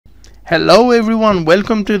Hello everyone,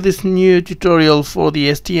 welcome to this new tutorial for the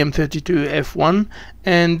STM32F1,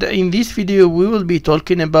 and in this video we will be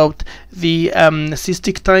talking about the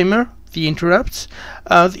Systick timer, the interrupts.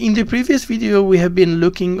 In the previous video we have been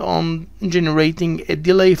looking on generating a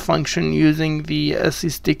delay function using the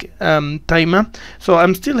Systick timer. So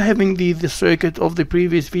I'm still having the circuit of the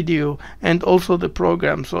previous video and also the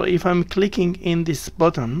program. So if I'm clicking in this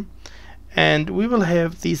button, and we will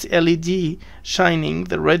have this LED shining,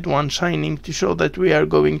 the red one shining, to show that we are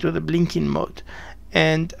going to the blinking mode.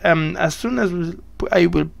 And as soon as I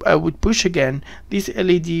would push again, this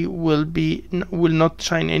LED will not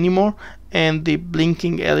shine anymore, and the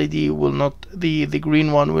blinking LED will not, the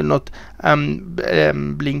green one will not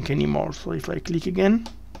blink anymore. So if I click again,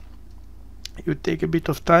 it would take a bit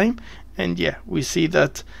of time, and yeah, we see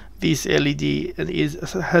that this LED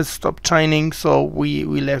has stopped shining, so we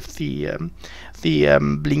left the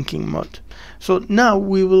blinking mode. So now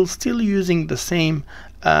we will still using the same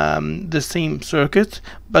circuit,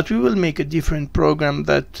 but we will make a different program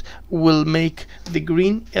that will make the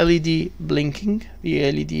green LED blinking,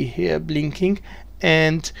 the LED here blinking,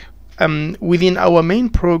 and within our main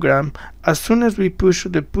program, as soon as we push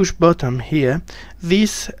the push button here,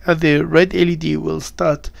 the red LED will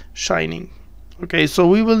start shining. Okay, so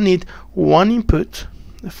we will need one input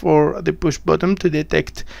for the push button to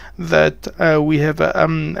detect that we have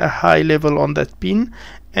a high level on that pin,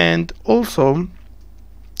 and also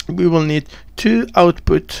we will need two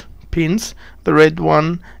output pins, the red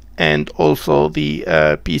one and also the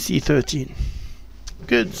PC13.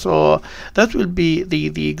 Good, so that will be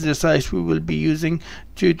the exercise we will be using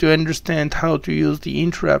to understand how to use the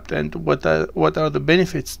interrupt and what are the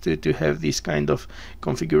benefits to have this kind of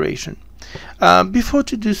configuration. Before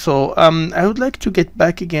to do so, I would like to get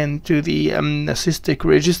back again to the Systick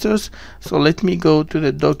registers. So let me go to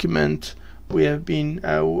the document we have been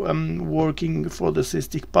working for the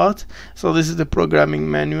Systick part. So this is the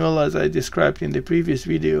programming manual as I described in the previous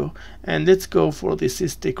video, and let's go for the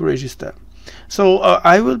Systick register. So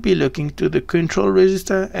I will be looking to the control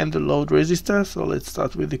register and the load register. So let's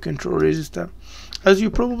start with the control register. As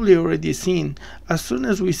you probably already seen, as soon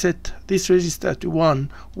as we set this register to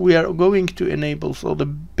 1, we are going to enable, so the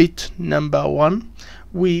bit number 1,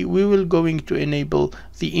 we will going to enable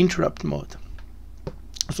the interrupt mode.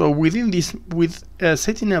 So within this, with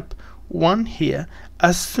setting up 1 here,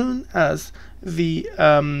 as soon as the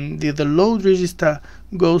load register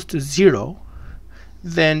goes to 0,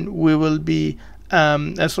 then we will be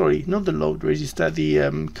sorry, not the load register,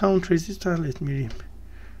 the count register. Let me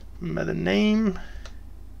remember the name.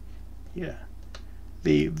 Yeah,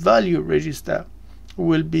 the value register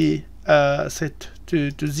will be set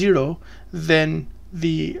to 0. Then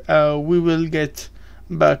we will get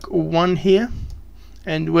back 1 here,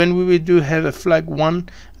 and when we do have a flag 1,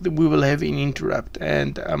 we will have an interrupt,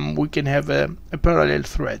 and we can have a parallel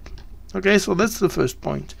thread. Okay, so that's the first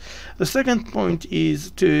point. The second point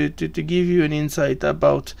is to give you an insight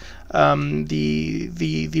about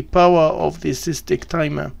the power of the Systick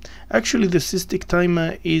timer. Actually, the Systick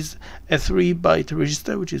timer is a 3-byte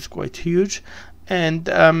register, which is quite huge, and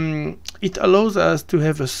it allows us to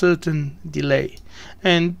have a certain delay.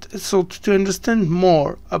 And so to understand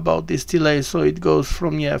more about this delay, so it goes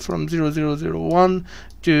from 0001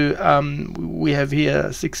 to we have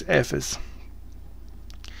here 6 Fs.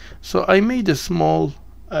 So I made a small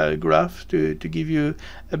graph to give you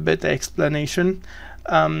a better explanation.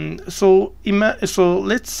 So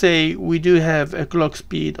let's say we do have a clock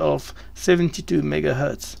speed of 72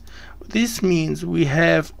 megahertz. This means we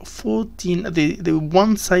have 14. The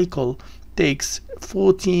one cycle takes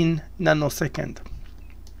 14 nanoseconds.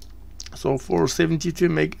 So for 72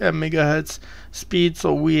 megahertz speed,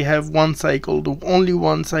 so we have one cycle. The only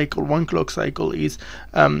one cycle, one clock cycle, is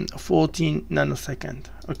 14 nanosecond.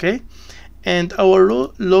 Okay, and our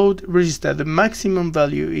load register, the maximum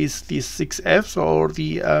value is the 6F, or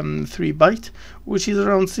the 3-byte, which is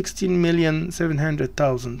around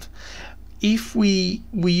 16,700,000. If we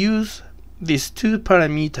use these two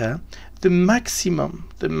parameter, the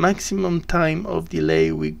maximum time of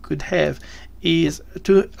delay we could have is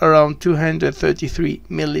around 233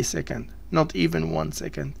 milliseconds, not even 1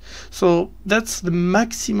 second. So that's the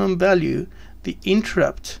maximum value the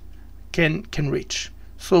interrupt can reach.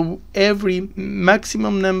 So every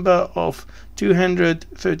maximum number of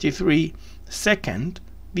 233 seconds,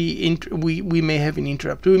 we may have an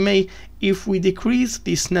interrupt. We may, if we decrease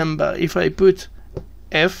this number, if I put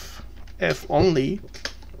F only,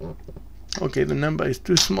 okay, the number is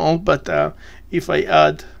too small, but if I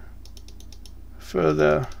add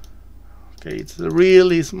further, okay, it's a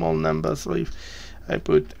really small number. So if I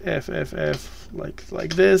put F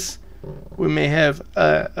like this, we may have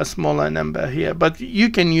a smaller number here, but you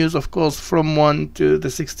can use, of course, from 1 to the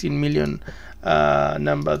 16 million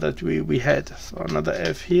number that we had. So another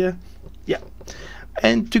F here. Yeah.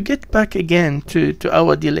 And to get back again to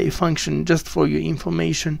our delay function, just for your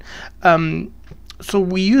information, so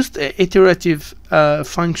we used an iterative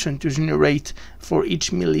function to generate for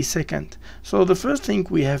each millisecond. So the first thing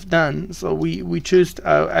we have done, so we choose,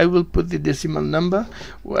 I will put the decimal number.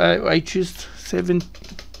 I choose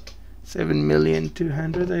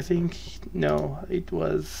 7,200,000, I think. No, it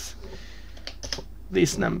was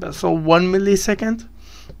this number. So 1 millisecond.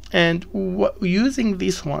 And using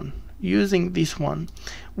this one,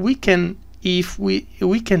 we can, if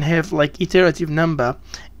we can have like iterative number,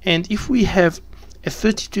 and if we have a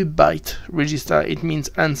 32-byte register, it means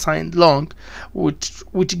unsigned long,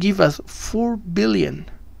 which give us 4 billion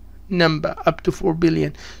number, up to 4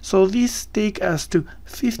 billion. So this take us to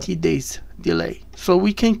 50 days delay. So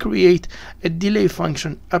we can create a delay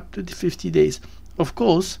function up to the 50 days. Of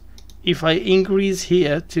course, if I increase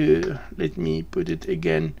here to, let me put it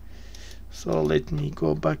again, so let me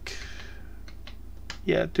go back,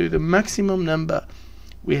 yeah, to the maximum number,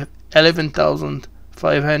 we have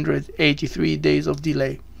 11,583 days of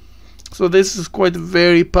delay. So this is quite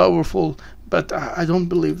very powerful, but I don't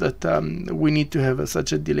believe that we need to have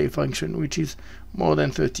such a delay function, which is more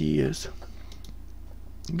than 30 years.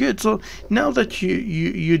 Good. So now that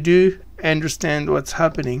you do understand what's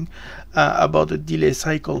happening about the delay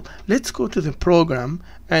cycle, let's go to the program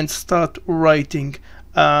and start writing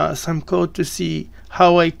some code to see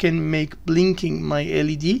how I can make blinking my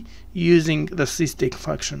LED using the Systick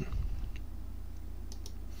function.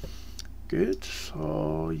 Good.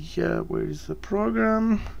 So yeah, where is the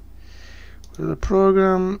program?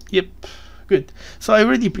 Yep. Good. So I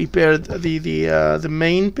already prepared the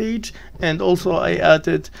main page, and also I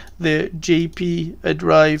added the JP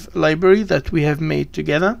drive library that we have made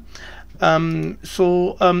together.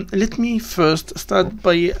 Let me first start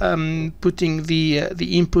by putting the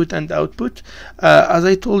input and output. As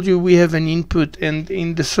I told you, we have an input, and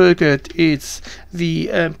in the circuit it's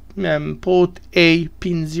the port A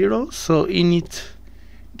pin 0. So init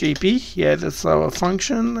JP, yeah, that's our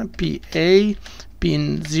function, PA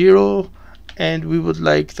pin 0, and we would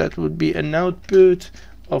like that would be an output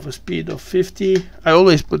of a speed of 50. I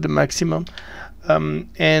always put the maximum.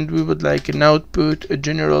 And we would like an output, a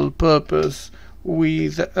general purpose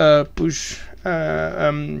with a push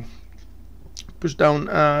down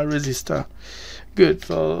resistor. Good.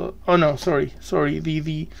 So, oh no, sorry.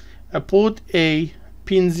 The port A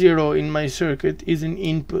pin 0 in my circuit is an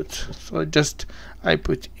input. So I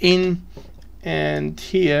put in, and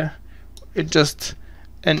here it just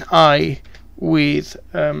an I with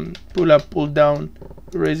pull up, pull down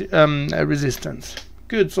resistance.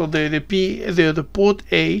 Good. So the port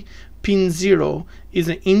A pin 0 is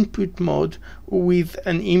an input mode with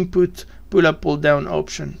an input pull up, pull down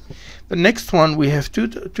option. The next one, we have two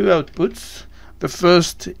outputs. The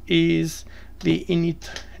first is the init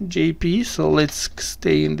JP. So let's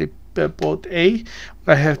stay in the port A.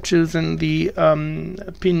 I have chosen the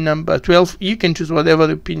pin number 12. You can choose whatever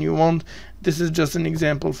the pin you want. This is just an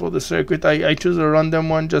example for the circuit. I choose a random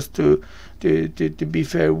one just to be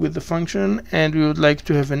fair with the function, and we would like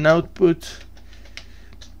to have an output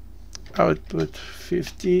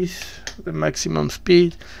 50, the maximum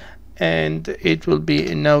speed, and it will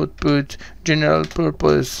be an output general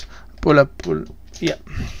purpose pull up, pull, yeah.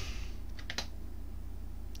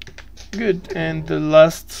 Good. And the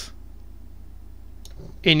last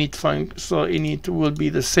init function, so init will be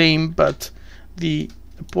the same, but the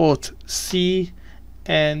port C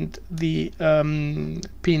and the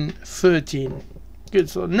pin 13. Good.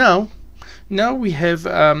 So now we have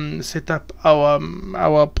set up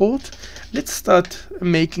our port. Let's start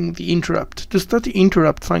making the interrupt. To start the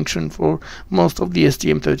interrupt function for most of the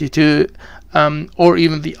STM32 or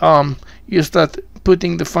even the ARM, you start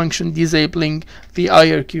putting the function disabling the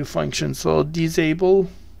IRQ function. So disable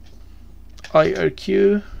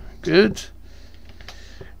IRQ. Good.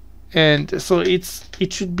 And so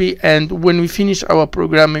it should be, and when we finish our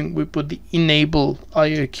programming, we put the enable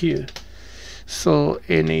IRQ. So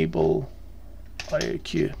enable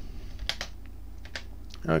IRQ.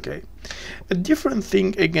 Okay. A different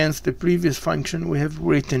thing against the previous function, we have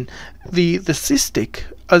written the Systick,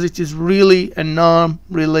 as it is really an ARM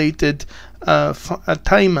related a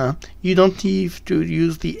timer. You don't need to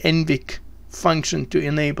use the NVIC function to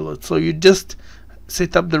enable it. So you just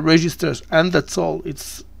set up the registers, and that's all.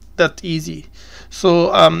 It's that easy. So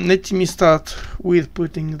let me start with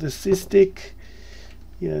putting the Systick.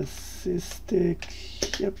 Yes,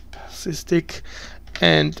 Systick. Yep, Systick.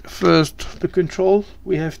 And first the control,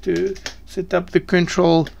 we have to set up the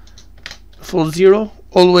control for 0.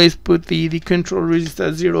 Always put the control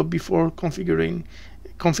register 0 before configuring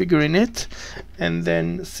it. And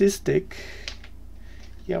then Systick,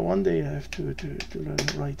 yeah, one day I have to learn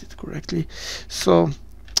to write it correctly. So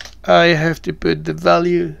I have to put the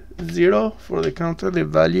value 0 for the counter, the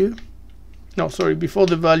value, no, sorry, before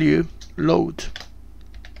the value load.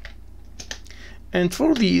 And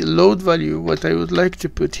for the load value, what I would like to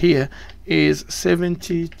put here is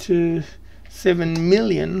 70 to 7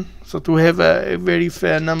 million. So to have a very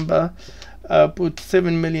fair number, put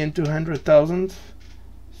 7,200,000.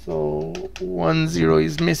 So 10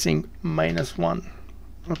 is missing, -1.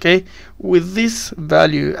 Okay, with this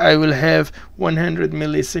value I will have 100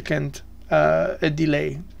 millisecond a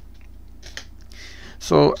delay.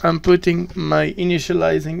 So I'm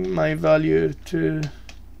initializing my value to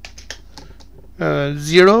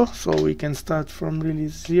 0, so we can start from really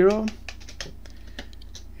 0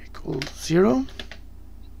 equals 0.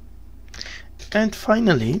 And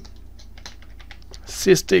finally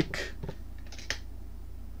Systick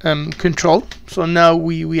control. So now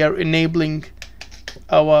we are enabling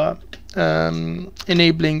our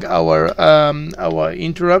our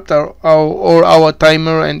interrupt, or our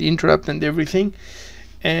timer and interrupt and everything.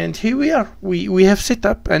 And here we are. We have set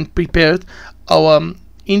up and prepared our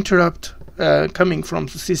interrupt coming from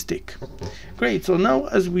the Systick. Great. So now,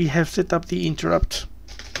 as we have set up the interrupt,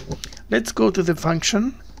 let's go to the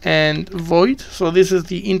function and void. So this is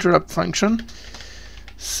the interrupt function,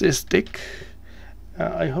 Systick.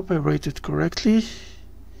 I hope I wrote it correctly.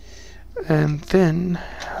 And then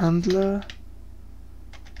handler.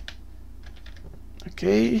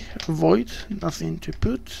 Okay, void, nothing to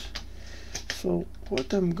put. So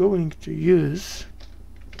what I'm going to use,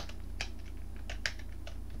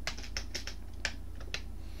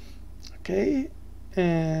 okay,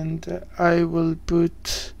 and I will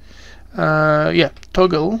put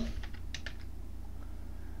toggle,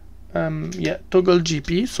 toggle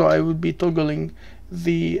GP. So I will be toggling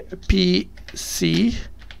the PC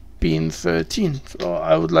pin 13. So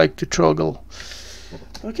I would like to toggle.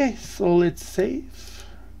 Okay, so let's save,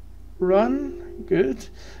 run. Good.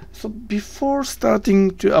 So before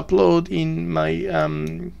starting to upload in my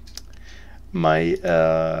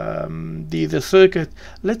the circuit,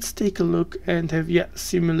 let's take a look and have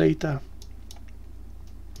simulator.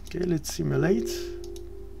 Okay, let's simulate.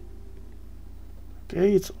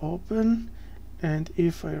 Okay, it's open, and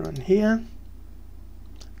if I run here,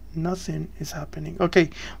 nothing is happening. Okay,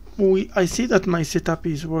 I see that my setup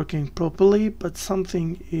is working properly, but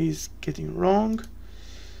something is getting wrong.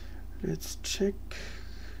 Let's check.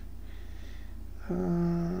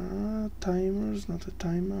 Timers, not a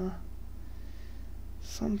timer.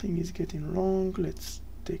 Something is getting wrong. Let's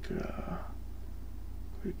take a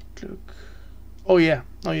quick look. Oh yeah,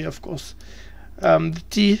 of course. The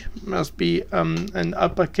T must be an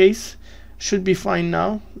uppercase. Should be fine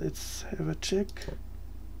now. Let's have a check.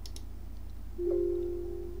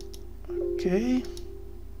 Okay.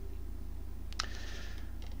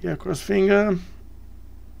 Yeah, cross finger.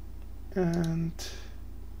 And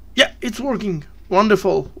yeah, it's working.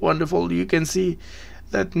 Wonderful, wonderful. You can see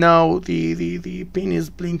that now the pin is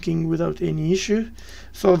blinking without any issue.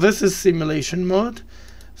 So this is simulation mode.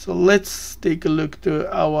 So let's take a look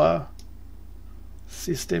to our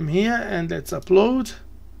system here, and let's upload.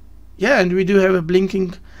 Yeah, and we do have a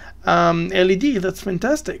blinking LED. That's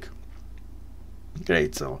fantastic.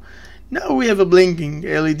 Great. So now we have a blinking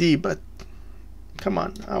LED, but come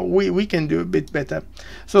on, we can do a bit better.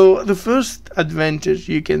 So the first advantage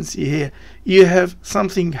you can see here, you have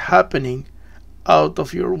something happening out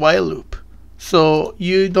of your while loop. So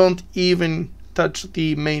you don't even touch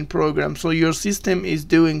the main program. So your system is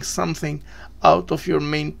doing something out of your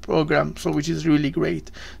main program, so which is really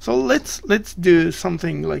great. So let's do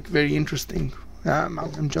something like very interesting.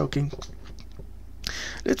 I'm joking.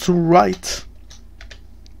 Let's write,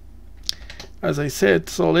 as I said,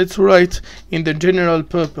 so let's write in the general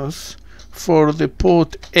purpose for the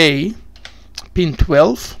port A, pin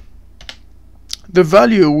 12, the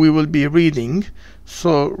value we will be reading.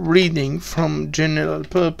 So reading from general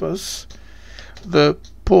purpose, the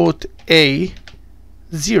port A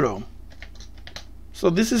 0. So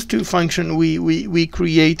this is two function we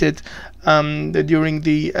created during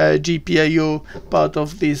the GPIO part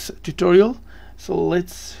of this tutorial. So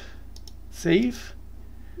let's save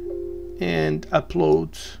and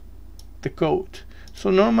upload the code. So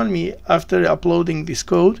normally after uploading this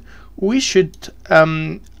code, we should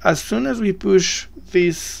as soon as we push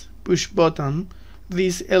this push button,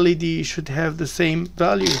 this LED should have the same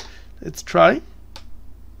value. Let's try.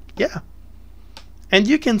 Yeah, And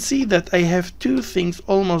you can see that I have two things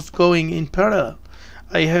almost going in parallel.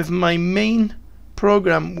 I have my main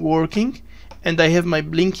program working, and I have my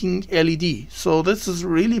blinking LED. So this is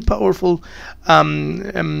really powerful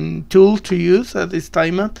tool to use, this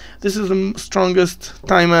timer. This is the strongest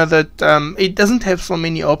timer that it doesn't have so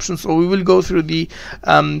many options, so we will go through the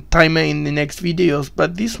timer in the next videos,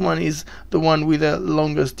 but this one is the one with the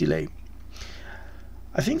longest delay.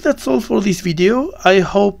 I think that's all for this video. I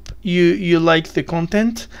hope you like the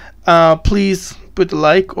content. Please put a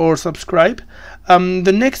like or subscribe.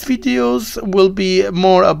 The next videos will be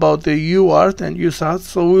more about the UART and USART,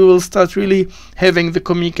 so we will start really having the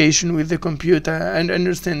communication with the computer and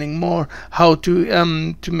understanding more how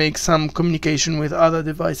to make some communication with other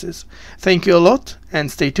devices. Thank you a lot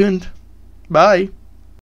and stay tuned. Bye.